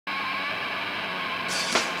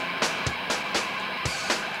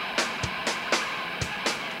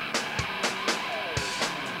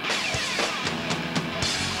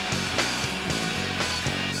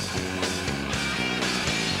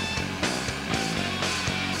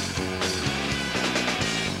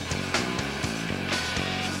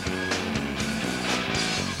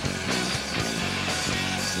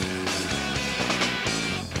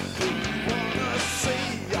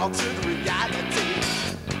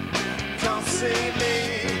see me,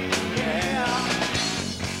 yeah.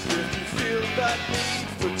 If you feel the need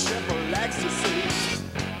for triple ecstasy,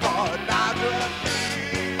 pornography,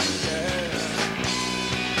 yeah.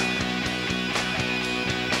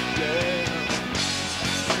 Yeah.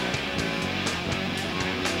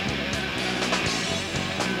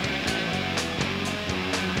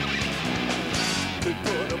 They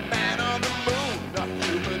put a man on the moon, a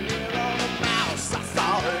human ear on a mouse. I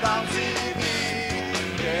saw it on TV,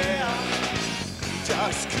 yeah.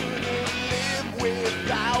 Just couldn't live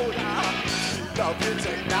without love your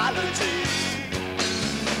technology.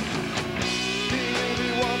 He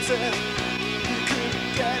really wants it, he couldn't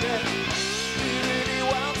get it. He really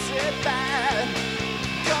wants it bad,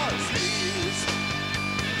 'cause he's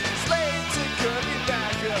slave to curly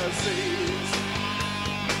magazines.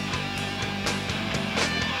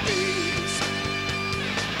 He's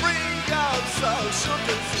free of social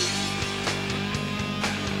disease.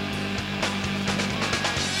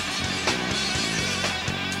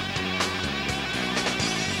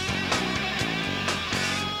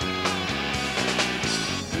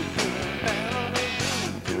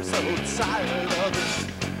 Tired of it,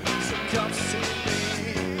 so come see me,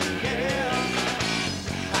 yeah.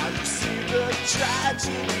 How you see the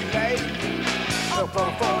tragedy lately up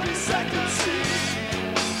on 42nd Street.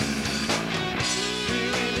 He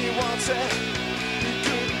really wants it, he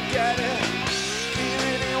couldn't get it. He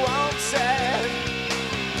really wants it,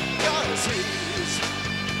 'cause he's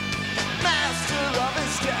master of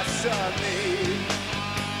his destiny.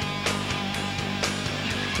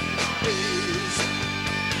 He's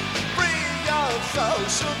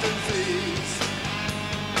social disease.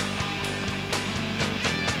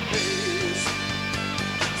 He's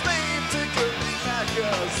slave to curly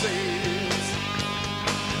magazines.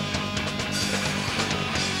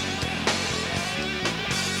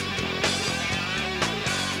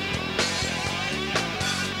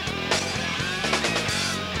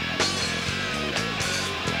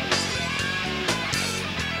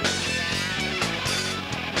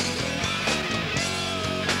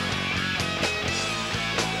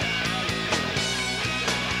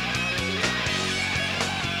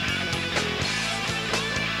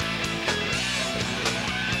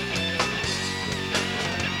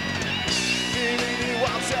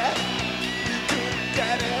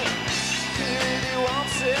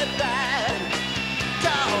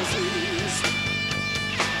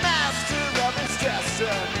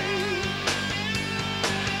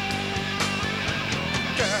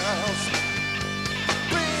 Girls,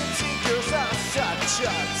 pretty girls are such a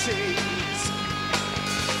tease.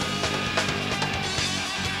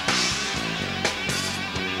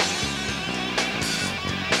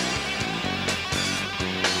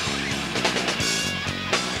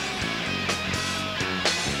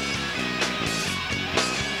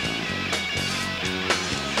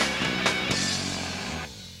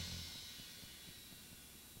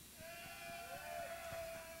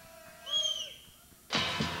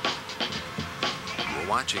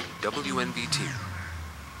 Watching WNBT.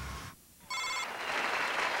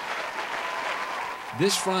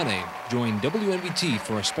 This Friday, join WNBT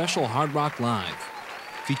for a special Hard Rock Live,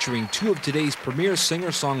 featuring two of today's premier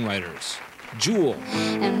singer-songwriters, Jewel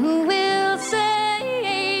and who will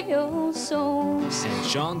save your soul, and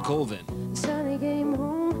John Colvin. Sonny came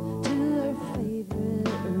home to her favorite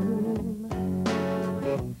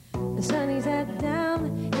room. Sonny sat down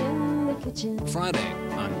in the kitchen. Friday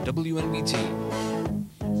on WNBT.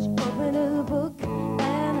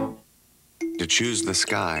 To choose the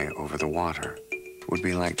sky over the water would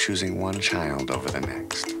be like choosing one child over the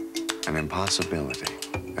next. An impossibility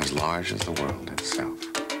as large as the world itself.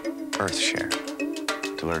 EarthShare.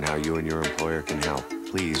 To learn how you and your employer can help,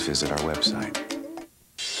 please visit our website.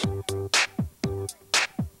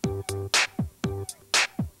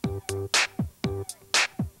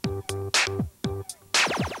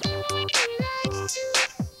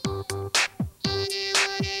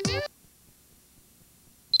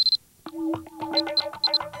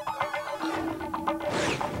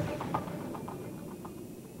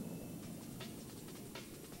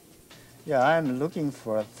 Yeah, I'm looking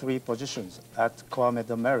for 3 positions at Quamed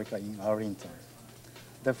America in Arlington.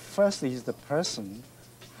 The first is the person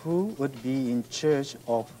who would be in charge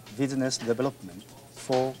of business development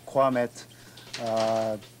for Quamed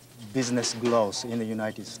business growth in the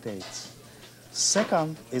United States.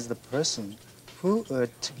 Second is the person who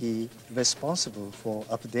would be responsible for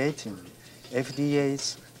updating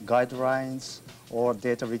FDA's guidelines or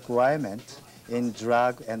data requirement in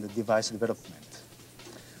drug and device development.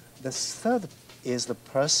 The third is the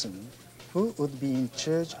person who would be in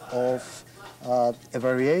charge of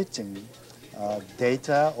evaluating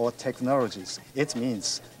data or technologies. It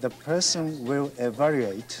means the person will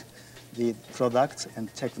evaluate the products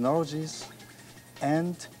and technologies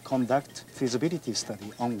and conduct feasibility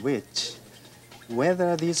study on which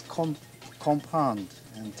whether these compound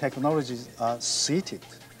and technologies are suited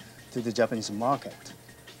to the Japanese market.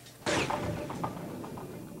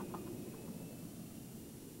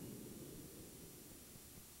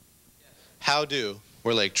 How do?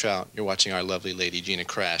 We're Lake Trout. You're watching our lovely lady Gina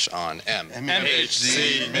crash on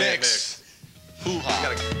MhZ Mix.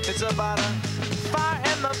 Hoo-ha. It's about a fire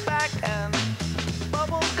in the back and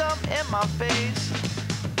bubble gum in my face.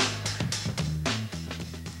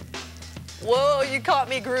 Whoa, you caught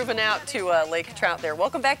me grooving out to Lake Trout there.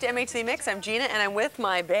 Welcome back to MhZ Mix. I'm Gina, and I'm with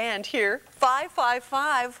my band here,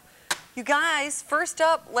 555. You guys, first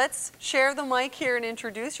up, let's share the mic here and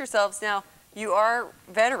introduce yourselves. Now, you are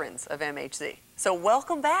veterans of MhZ, so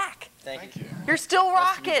welcome back. Thank you. You're still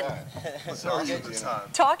rocking.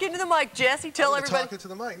 Talking to the mic, Jesse, tell everybody. Talking to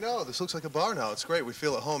the mic. No, this looks like a bar now. It's great. We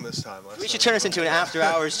feel at home this time. We should turn this into an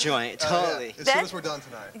after-hours joint. Totally. Yeah. As soon as we're done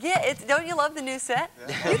tonight. Yeah, don't you love the new set?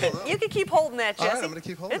 Yeah, you can keep holding that, Jesse. All right, I'm going to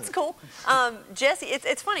keep holding It's cool. Jesse,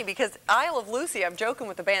 it's funny because Isle of Lucy, I'm joking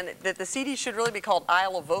with the band that the CD should really be called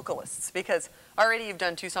Isle of Vocalists because already you've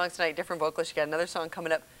done 2 songs tonight, different vocalists. You got another song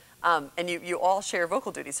coming up. And you all share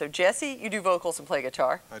vocal duties. So Jesse, you do vocals and play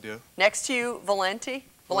guitar. I do. Next to you, Valente.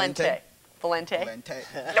 Valente.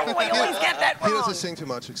 No, I always get that wrong. He doesn't sing too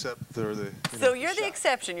much except for the. So you're the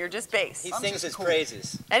exception. You're just bass. He sings his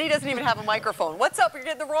praises. And he doesn't even have a microphone. What's up? You're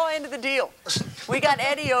getting the raw end of the deal. We got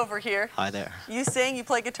Eddie over here. Hi there. You sing. You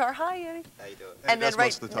play guitar. Hi, Eddie. How you doing? And then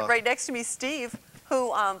right next to me, Steve,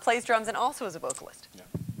 who plays drums and also is a vocalist. Yeah.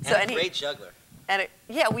 So, and a great juggler. And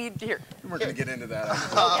yeah, we here. We're going to get into that.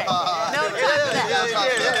 Okay. No time for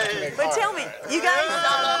that. But tell me, you guys,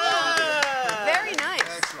 very nice.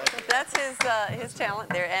 That's his talent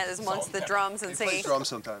there, as amongst the drums and singing. He plays drums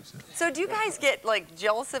sometimes. So do you guys get like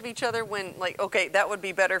jealous of each other when like, okay, that would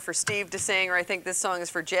be better for Steve to sing, or I think this song is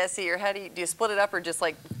for Jesse, or how do you split it up, or just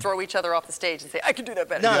like throw each other off the stage and say, I can do that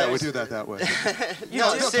better? No, yeah, we do that way.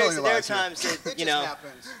 No, seriously, there are times that, you know,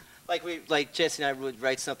 like Jesse and I would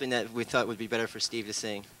write something that we thought would be better for Steve to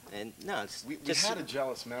sing, and no, it's we just had a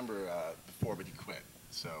jealous member before, but he quit,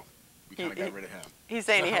 so we kind of got rid of him. He's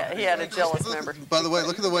saying he had a jealous member. By the way,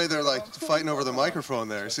 look at the way they're like fighting over the microphone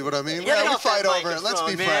there. See what I mean? Yeah, we fight over it. Let's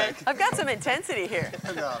be frank. I've got some intensity here.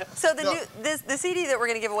 So the CD that we're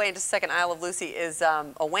going to give away in just a second, Isle of Lucy, is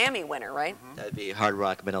a Whammy winner, right? That'd be Hard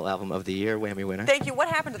Rock Metal Album of the Year, Whammy winner. Thank you. What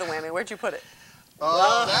happened to the Whammy? Where'd you put it?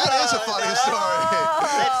 Oh, that is a funny story.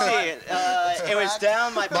 Let's see. It was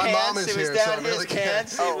down my pants. Mom is it was here, down so I his really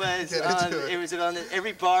pants. It was on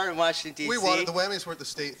every bar in Washington, D.C. We wanted the Whammies were at the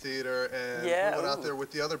State Theater, and we went out there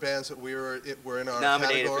with the other bands that we were in our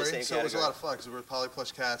nominated category. For the same so it was a lot of fun because we were Polly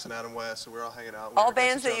Plush Cats and Adam West, so we were all hanging out. All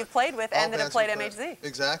bands that you've played with and that have played MhZ.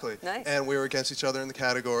 Exactly. Nice. And we were against each other in the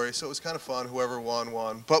category, so it was kind of fun. Whoever won,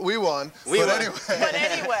 won. But we won. But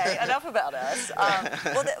anyway, enough about us. And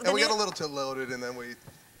we got a little too loaded, and then we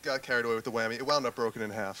got carried away with the Whammy. It wound up broken in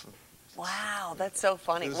half. Wow, that's so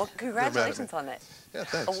funny. Well, congratulations on that. Yeah,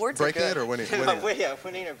 thanks. Awards breaking are good. it or winning? Yeah,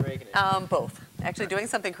 winning or breaking it. Both. Actually, doing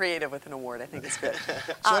something creative with an award, I think is good.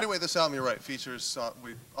 So anyway, this album, you're right, features,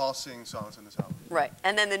 we all sing songs in this album. Right.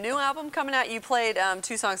 And then the new album coming out, you played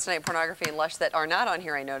 2 songs tonight, Pornography and Lush, that are not on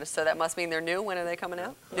here, I noticed. So that must mean they're new. When are they coming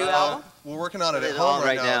out? New album? We're working on it at home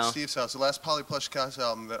right now at Steve's house. The last Polly Plush Cats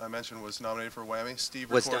album that I mentioned was nominated for Whammy.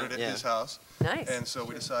 Steve recorded it at his house. Nice. And so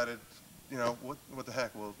we decided, you know, what the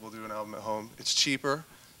heck, we'll do an album at home. It's cheaper.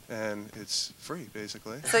 And it's free,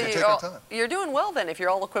 basically. So you're doing well then if you're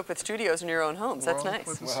all equipped with studios in your own homes. That's nice.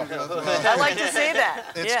 I like to see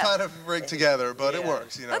that. It's kind of rigged together, but it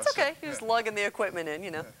works, you know. That's okay. You're just lugging the equipment in,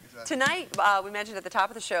 you know. Exactly. Tonight, we mentioned at the top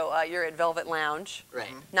of the show, you're at Velvet Lounge. Right.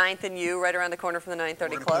 9th and U, right around the corner from the 930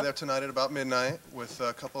 We're going to Club. play there tonight at about midnight with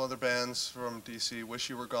a couple other bands from D.C., Wish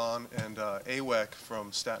You Were Gone, and AWEC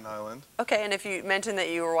from Staten Island. Okay, and if you mentioned that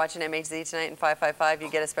you were watching MhZ tonight in 555, you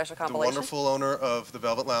get a special compilation? The wonderful owner of the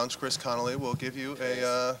Velvet Lounge, Chris Connolly, will give you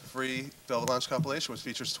a free Velvet Lounge compilation, which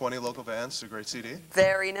features 20 local bands. It's a great CD.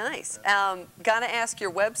 Very nice. Gotta ask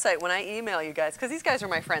your website when I email you guys, because these guys are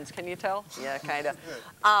my friends. Can you tell? Yeah, kind of.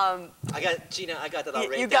 Gina, I got that all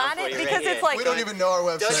right. You got it? Because it's like... We don't even know our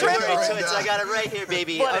website. I got it right here,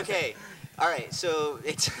 baby. Okay. All right, so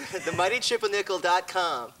it's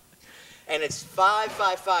themightytriplenickel.com. And it's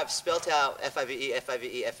 555 spelt out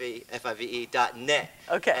FIVE.net.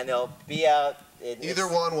 Okay. And they'll be out. Either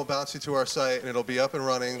one will bounce you to our site, and it'll be up and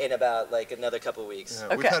running in about like another couple weeks.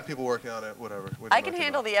 Yeah, We've had people working on it. Whatever. I can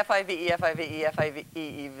handle the FIVE.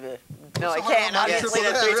 No, I can't. Obviously,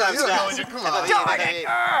 that's 3 times fast. Come on. Darn it!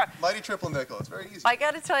 Mighty triple nickel. It's very easy. I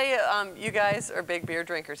got to tell you, you guys are big beer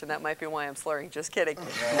drinkers, and that might be why I'm slurring. Just kidding. She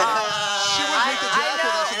wouldn't make the jacket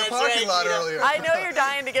out in the parking lot earlier. I know you're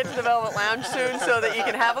dying to get to the Velvet Lounge soon so that you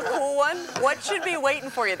can have a cool one. What should be waiting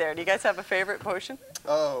for you there? Do you guys have a favorite potion?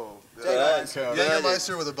 Oh,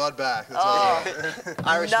 Jägermeister with a Bud back. That's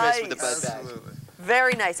Irish Mist with a Bud Absolutely. back.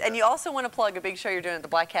 Very nice. And you also want to plug a big show you're doing at the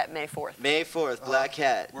Black Cat May 4th. May 4th, Black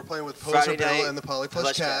Cat. We're playing with Friday Poser Bill night, and the Poly Plush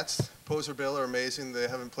Plush Cats. Poser Bill are amazing. They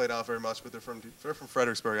haven't played out very much, but they're from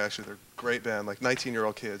Fredericksburg, actually. They're a great band, like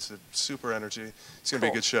 19-year-old kids. They're super energy. It's going to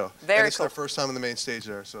be a good show. Very and it's cool. their first time on the main stage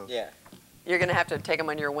there, so. Yeah. You're going to have to take them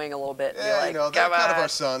under your wing a little bit. And Yeah, be like, you know, they're "Come kind of on." our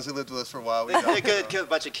sons. They lived with us for a while. We They're got, good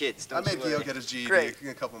bunch of kids. I Don't made you Theo worry. get his GED Great.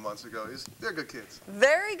 a couple months ago. They're good kids.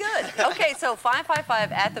 Very good. Okay, so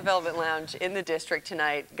 555 at the Velvet Lounge in the district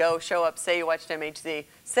tonight. Go, show up, say you watched MhZ,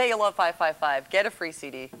 say you love 555, get a free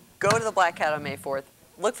CD, go to the Black Cat on May 4th.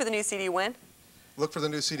 Look for the new CD when? Look for the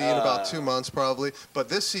new CD in about 2 months, probably. But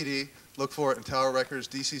this CD, look for it in Tower Records,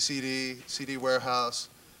 DC CD, CD Warehouse,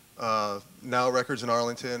 Now Records in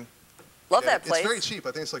Arlington. Love that place. It's very cheap.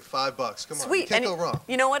 I think it's like $5. Come on, Sweet. you can't And go wrong.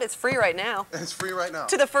 You know what? It's free right now. It's free right now.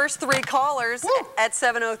 To the first 3 callers at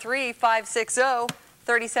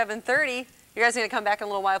 703-560-3730. You guys are going to come back in a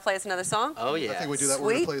little while, play us another song? Oh, yeah. I think we do that. We're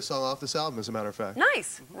going Sweet. to play a song off this album, as a matter of fact.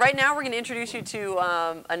 Nice. Right now, we're going to introduce you to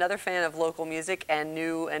another fan of local music and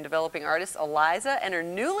new and developing artist, Eliza, and her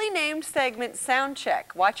newly named segment,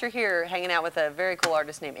 Soundcheck. Watch her here hanging out with a very cool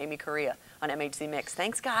artist named Amy Correa on MhZ Mix.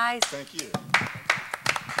 Thanks, guys. Thank you.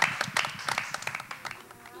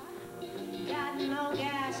 Got no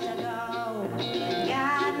gas to go,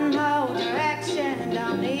 got no direction,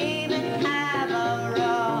 don't even have a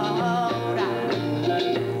road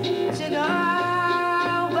to go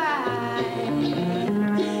by.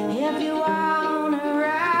 If you wanna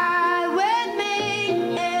ride with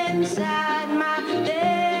me inside my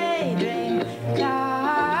daydream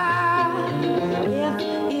car, if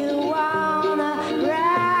you wanna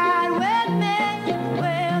ride with me,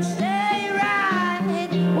 we'll stay right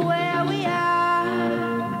where we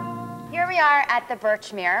are. Here we are at the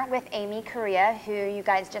Birchmere with Amy Correa, who you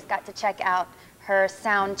guys just got to check out her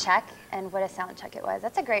sound check, and what a sound check it was.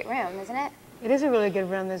 That's a great room, isn't it? It is a really good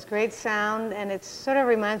room. There's great sound, and it sort of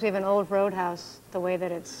reminds me of an old roadhouse, the way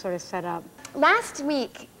that it's sort of set up. Last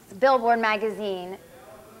week, Billboard magazine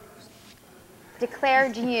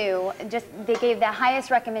declared you, they gave the highest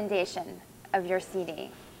recommendation of your CD.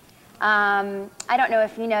 I don't know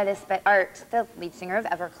if you know this, but Art, the lead singer of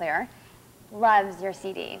Everclear, loves your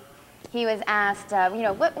CD. He was asked, you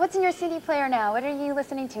know, what's in your CD player now? What are you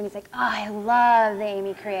listening to? And he's like, oh, I love the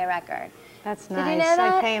Amy Correa record. That's Did nice. you know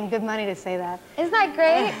that? I pay him good money to say that. Isn't that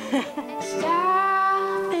great?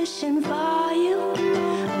 Starfishing for you,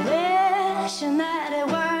 wishing that it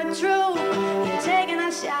were true. You're taking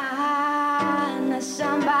a shine to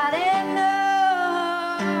somebody new.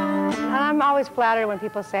 I'm always flattered when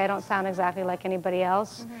people say I don't sound exactly like anybody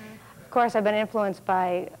else. Of course, I've been influenced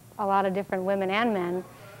by a lot of different women and men.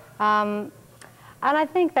 And I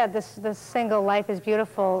think that this single, Life is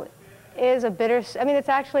Beautiful, is a I mean, it's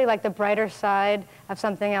actually like the brighter side of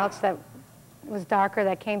something else that was darker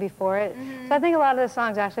that came before it. So I think a lot of the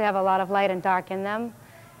songs actually have a lot of light and dark in them.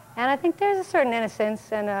 And I think there's a certain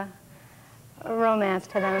innocence and a romance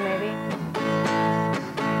to them, maybe.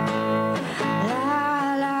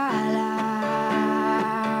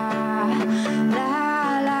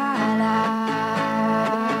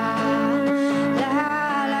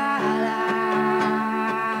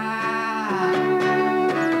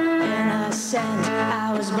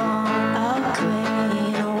 I was born a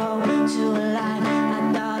queen, awoke to a life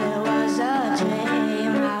I thought it was a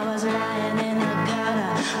dream. I was lying in the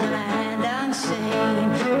gutter when a hand unseen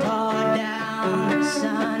poured down the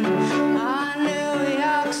sun on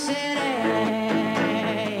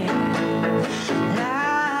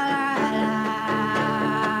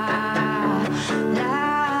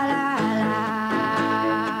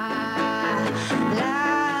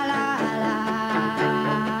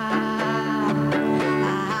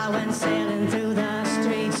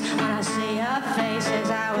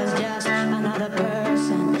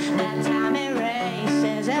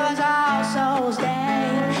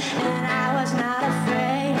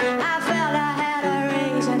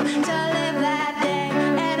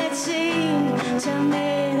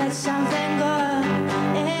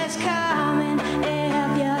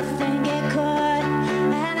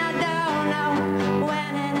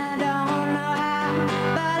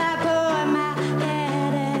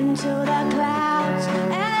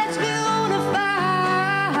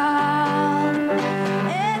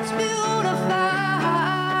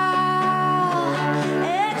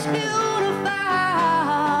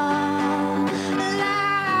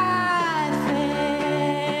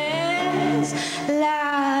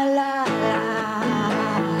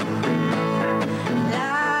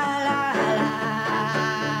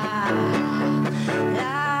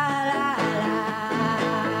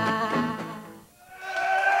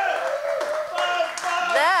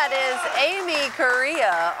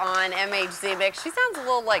Korea on MhZ Mix. She sounds a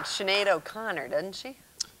little like Sinead O'Connor, doesn't she?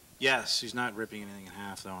 Yes, she's not ripping anything in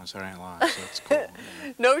half, though, on Saturday Night Live, so it's cool.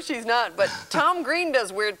 Yeah. No, she's not. But Tom Green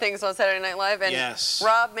does weird things on Saturday Night Live. And yes.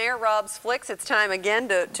 Rob Mayer, Rob's Flicks, it's time again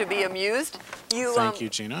to be amused. Thank you,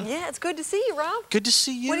 Gina. Yeah, it's good to see you, Rob. Good to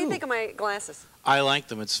see you. What do you think of my glasses? I like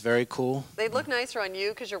them. It's very cool. They'd look nicer on you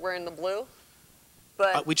because you're wearing the blue.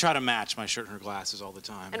 But we try to match my shirt and her glasses all the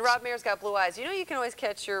time. And Rob Mayer's got blue eyes. You know you can always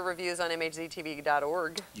catch your reviews on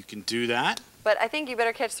mhztv.org. You can do that. But I think you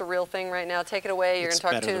better catch the real thing right now. Take it away. You're going to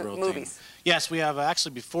talk to movies. Yes, we have,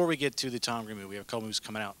 actually, before we get to the Tom Green movie, we have a couple movies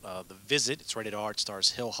coming out. The Visit, it's rated R. It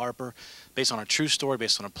stars Hill Harper, based on a true story,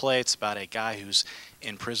 based on a play. It's about a guy who's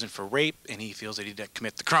in prison for rape, and he feels that he didn't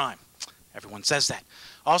commit the crime. Everyone says that.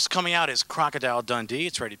 Also coming out is Crocodile Dundee.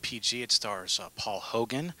 It's rated PG. It stars Paul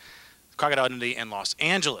Hogan. Crocodile Dundee in Los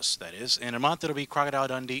Angeles, that is. In a month, it'll be Crocodile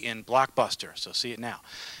Dundee in Blockbuster, so see it now.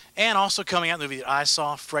 And also coming out, the movie that I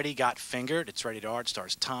saw, Freddy Got Fingered. It's rated R. It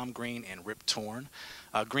stars Tom Green and Rip Torn.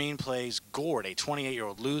 Green plays Gord, a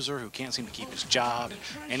 28-year-old loser who can't seem to keep his job,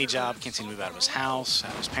 any job, can't seem to move out of his house,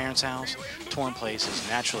 out of his parents' house. Torn plays his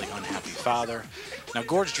naturally unhappy father. Now,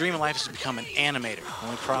 Gord's dream in life is to become an animator. The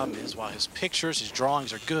only problem is, while his pictures, his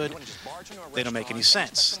drawings are good, they don't make any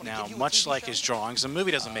sense. Now, much like his drawings, the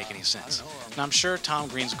movie doesn't make any sense. Now, I'm sure Tom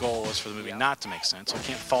Green's goal was for the movie not to make sense, so I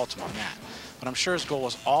can't fault him on that. But I'm sure his goal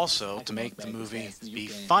was also to make the movie be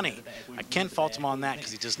funny. I can fault him on that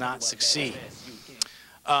because he does not succeed.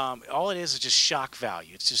 All it is just shock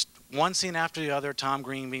value. It's just one scene after the other, Tom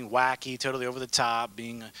Green being wacky, totally over the top,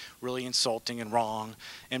 being really insulting and wrong.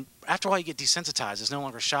 And after a while, you get desensitized. It's no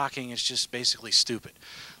longer shocking. It's just basically stupid.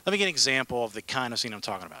 Let me get an example of the kind of scene I'm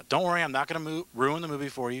talking about. Don't worry, I'm not going to ruin the movie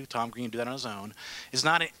for you. Tom Green did that on his own. It's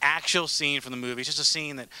not an actual scene from the movie. It's just a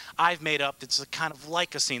scene that I've made up that's kind of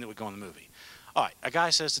like a scene that would go in the movie. All right, a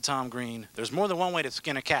guy says to Tom Green, there's more than one way to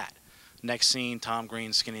skin a cat. Next scene, Tom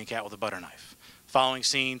Green skinning a cat with a butter knife. Following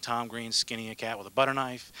scene, Tom Green skinning a cat with a butter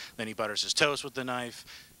knife. Then he butters his toast with the knife.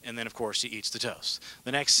 And then, of course, he eats the toast.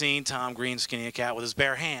 The next scene, Tom Green skinning a cat with his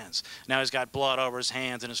bare hands. Now he's got blood over his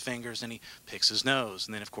hands and his fingers, and he picks his nose.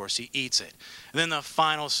 And then, of course, he eats it. And then the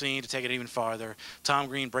final scene, to take it even farther, Tom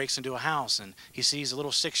Green breaks into a house, and he sees a little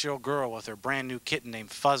 6-year-old girl with her brand-new kitten named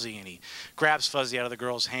Fuzzy, and he grabs Fuzzy out of the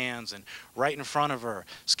girl's hands, and right in front of her,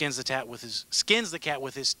 skins the cat with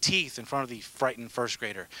his teeth in front of the frightened first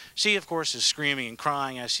grader. She, of course, is screaming and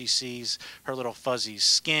crying as she sees her little Fuzzy's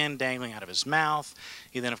skin dangling out of his mouth.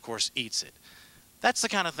 He then, of course, eats it. That's the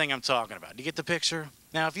kind of thing I'm talking about. Do you get the picture?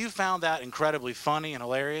 Now, if you found that incredibly funny and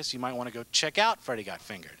hilarious, you might want to go check out Freddy Got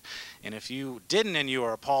Fingered. And if you didn't and you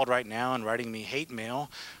are appalled right now and writing me hate mail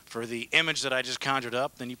for the image that I just conjured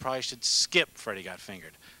up, then you probably should skip Freddy Got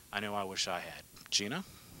Fingered. I know I wish I had. Gina?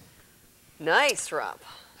 Nice, Rob.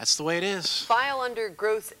 That's the way it is. File under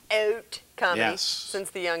gross out comedy Yes. since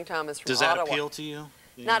the young Thomas from Does that Ottawa. appeal to you?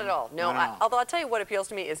 Not at all. No, Not at all. although I'll tell you what appeals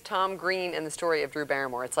to me is Tom Green and the story of Drew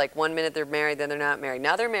Barrymore. It's like 1 minute they're married, then they're not married.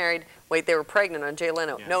 Now they're married. Wait, they were pregnant on Jay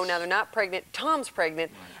Leno. Yes. No, now they're not pregnant. Tom's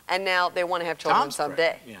pregnant, and now they want to have children Tom's someday.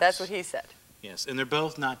 pregnant, yes. That's what he said. Yes, and they're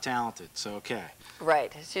both not talented, so okay.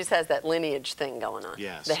 Right. She just has that lineage thing going on.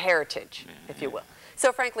 Yes. The heritage, if you will.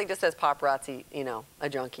 So frankly, just as paparazzi, you know, a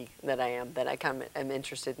junkie that I am, that I am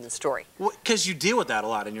interested in the story. Because you deal with that a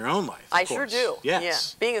lot in your own life. I sure do. Yes.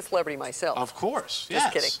 Yeah. Being a celebrity myself. Of course. Just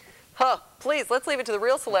yes. kidding. Huh, please, let's leave it to the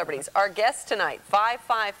real celebrities. Our guest tonight,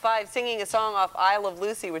 555, singing a song off I Love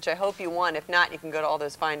Lucy, which I hope you won. If not, you can go to all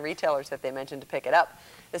those fine retailers that they mentioned to pick it up.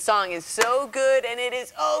 The song is so good, and it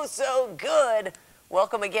is oh so good.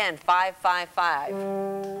 Welcome again,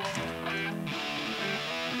 555.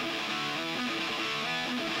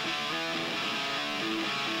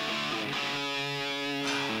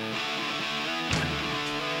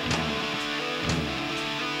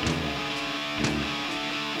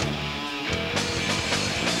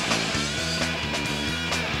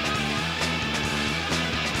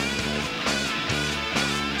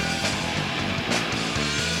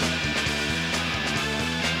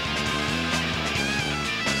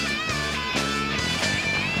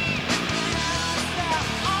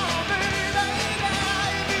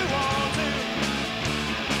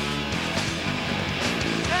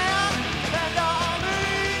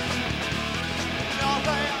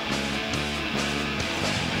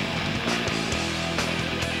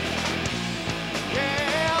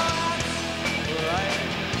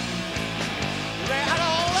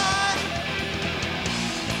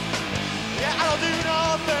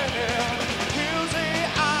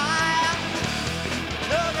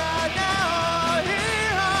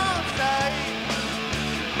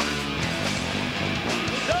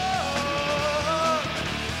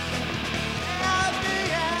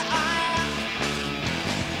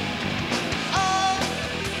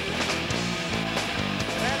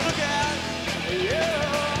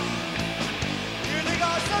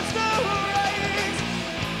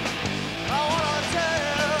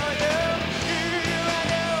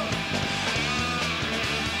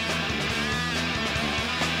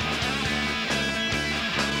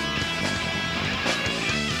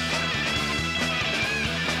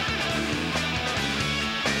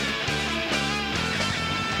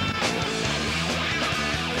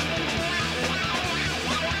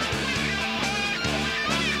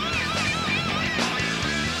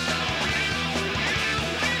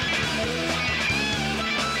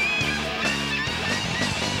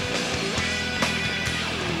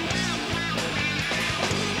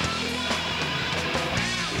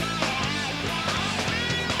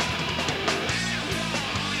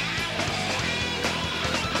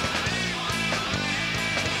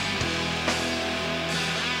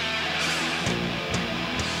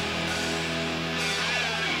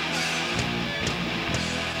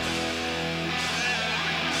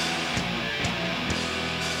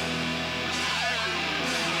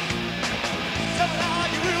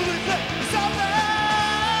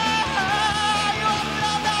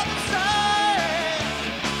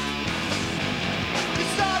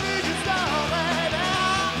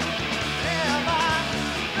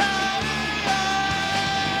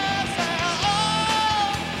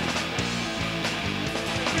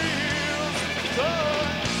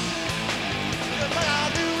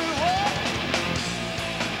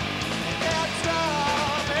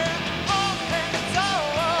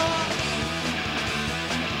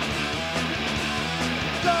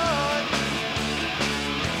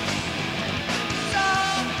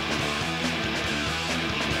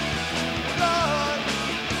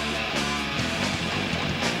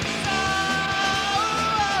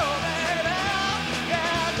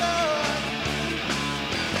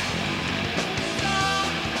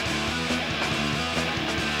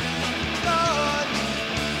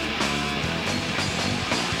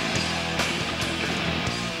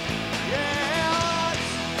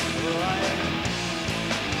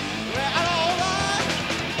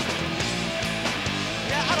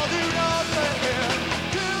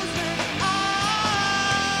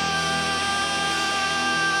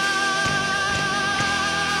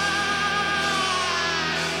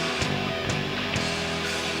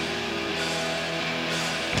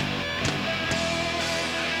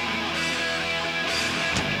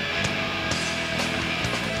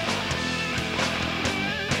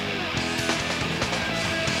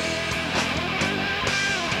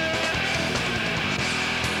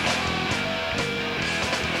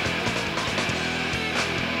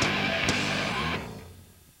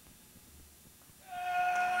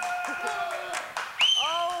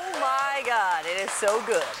 So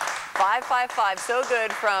Good. 555, So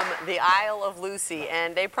Good from the Isle of Lucy.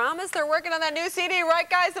 And they promise they're working on that new CD, right,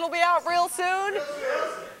 guys? It'll be out real soon.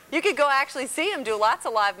 You could go actually see them do lots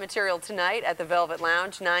of live material tonight at the Velvet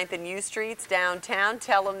Lounge, 9th and U Streets downtown.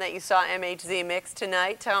 Tell them that you saw MhZ Mix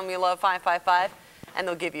tonight. Tell them you love 555, and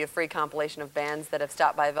they'll give you a free compilation of bands that have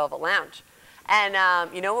stopped by Velvet Lounge. And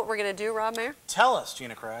you know what we're going to do, Rob Mayer? Tell us,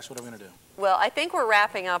 Gina Crash, what are we going to do? Well, I think we're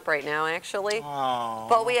wrapping up right now, actually. Aww.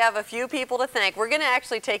 But we have a few people to thank. We're going to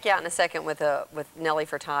actually take you out in a second with Nelly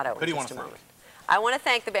Furtado. Who do you want to thank? I want to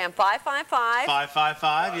thank the band 555.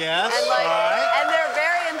 555, yes. And, All right. and their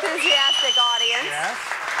very enthusiastic audience. Yes.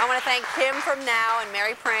 I want to thank Kim from Now and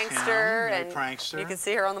Mary Prankster. Mary Prankster. You can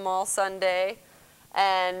see her on the mall Sunday.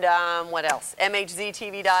 And what else?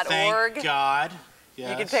 MhZTV.org. Thank God. Yes.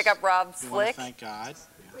 You can pick up Rob's You Flick. Thank God.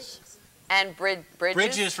 Yes. And Bridges.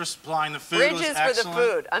 Bridges for supplying the food. Bridges was for the excellent.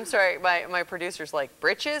 food. I'm sorry, my producer's like,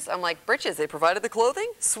 Bridges? I'm like, Bridges, they provided the clothing?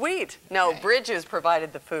 Sweet. No, Bridges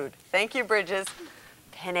provided the food. Thank you, Bridges.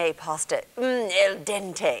 Penne pasta. El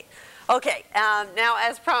dente. Okay, now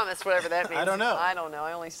as promised, whatever that means. I don't know. I don't know.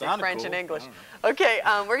 I only speak Sounded French cool. and English. Okay,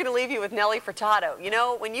 we're going to leave you with Nelly Furtado. You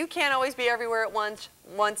know, when you can't always be everywhere at once,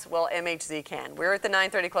 well, MhZ can. We were at the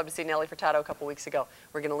 9:30 Club to see Nelly Furtado a couple weeks ago.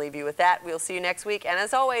 We're going to leave you with that. We'll see you next week. And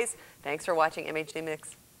as always, thanks for watching MhZ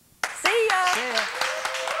Mix. See ya! See ya.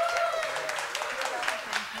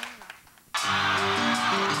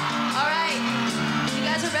 All right, you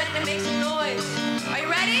guys are ready to make some noise. Are you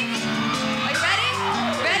ready? Are you ready?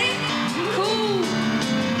 Ready? Cool.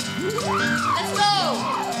 Let's go.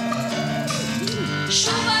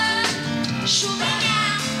 Shuba, shuba ya,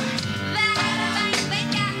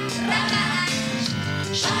 venga, raba.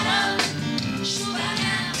 Shuba, shuba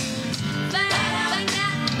ya, venga,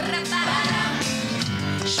 raba.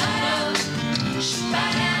 Shuba, shuba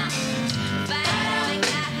ya,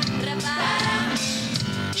 venga, raba.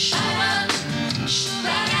 Shuba,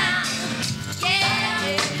 shuba ya,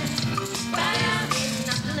 yeah. It's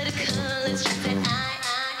not political, it's just that I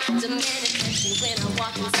demand attention when I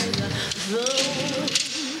walk into the room.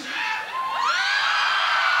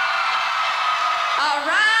 All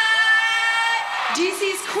right,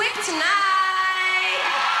 DC's quick tonight.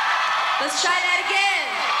 Let's try that again.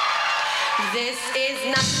 This is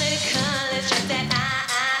not political, it's just that I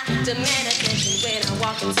demand attention when I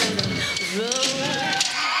walk into the room.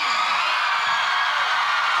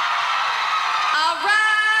 All right,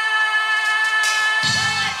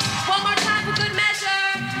 one more time for good measure.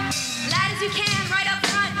 Loud as you can, right up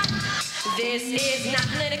front. This is not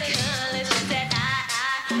political, it's just that I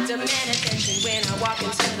demand attention when I walk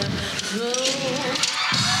into the room.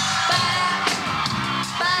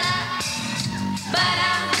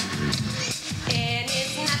 Ba-da, and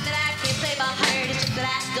it's not that I can't play by heart, it's just that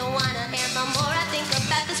I don't wanna. And the more I think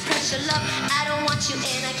about this pressure, love, I don't want you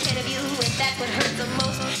and I can't have you, and that's what hurts the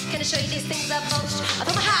most. Can I show you these things I boast? I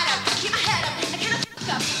throw my heart out, keep my head up, I cannot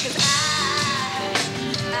look up, cause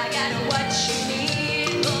I got what you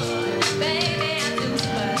need, boy, baby, I do,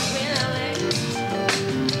 but when I let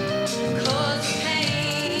cause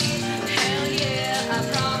pain, hell yeah, I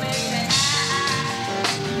promise that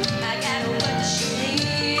I got what you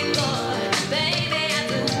need, boy, baby, I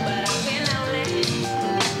do, but when I let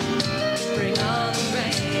bring on the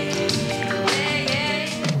rain, yeah, yeah.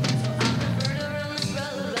 So I'm a bird around the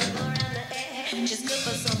road, around the air, just good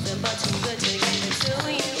for something, but too good to give it to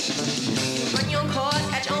you. You run your course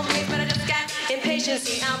at your own pace, but I just got impatience.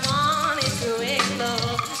 See, I wanted to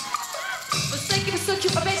explode. Forsaken, so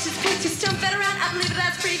cute, a basis, pitch, you still better around. I believe that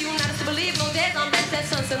that's free. You not to believe, no days on best that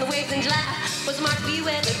sunset and the waves in July. Was marked be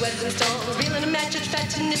weathered, weathered and stones. Reeling a match, judge,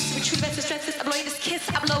 fatness, with true best of stresses. I blow you this kiss,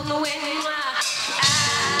 I blow no wind.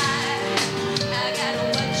 I got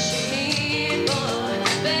what you need, boy,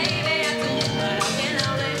 baby, I do, but I can't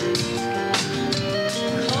only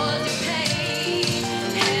cause you pain.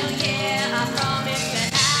 Hell yeah, I promise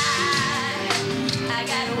that I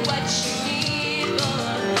got what you need,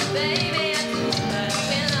 boy, baby, I do, but I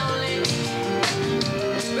can only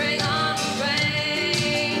bring on the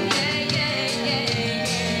rain, yeah, yeah, yeah,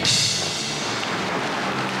 yeah.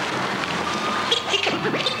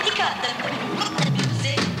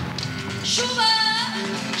 Shuba,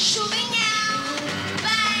 shuba now,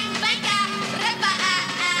 bang, banga, reba,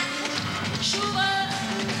 shuba,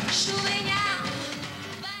 shuba now,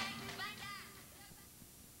 bang, banga.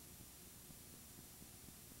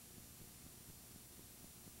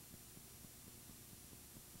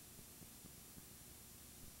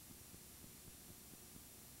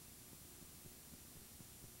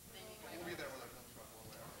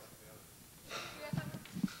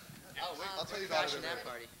 I'll tell you about it in a minute.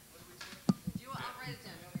 I'll write it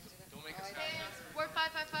down. Don't make We're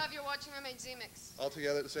 555. You're watching MhZ Mix. All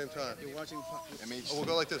together at the same time. You're watching MhZ. Oh, we'll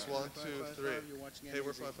go like this. 1, 2, 3. You're watching Hey,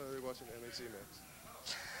 we're MhZ. 555. You're watching MhZ Mix.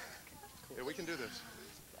 Yeah, we can do this.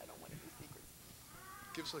 I don't want to do secrets.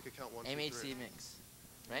 Give us like a count 1, 2, 3. MhZ Mix,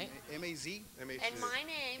 right? MhZ? MhZ. And my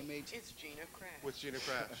name is Gina Crash. With Gina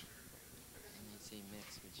Crash. MhZ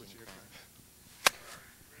Mix with Gina Crash.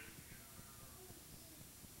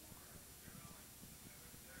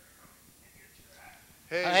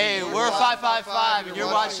 Hey, we're 555 and you're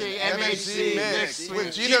watching MhZ Mix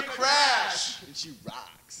with Gina Crash. And she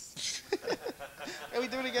rocks. Can we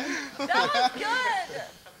do it again? That was good.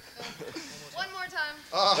 One more time.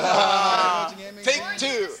 Take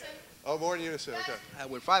two. Oh, more in unison. Okay.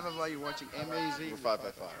 We're 555. You're watching MhZ. We're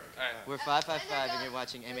 555. We're 555 and you're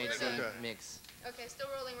watching MhZ Mix. Okay, still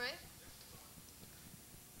rolling, right?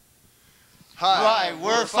 Hi,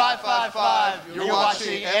 we're 555. You're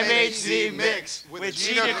watching MhZ Mix with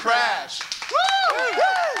Gina Crash.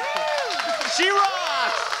 She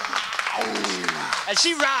rocks! And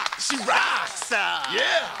she rocks! She rocks!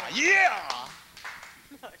 Yeah!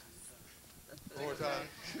 One more time.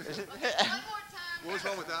 One more time. What was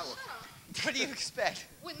wrong with that one? What do you expect?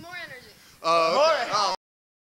 With more energy. Okay.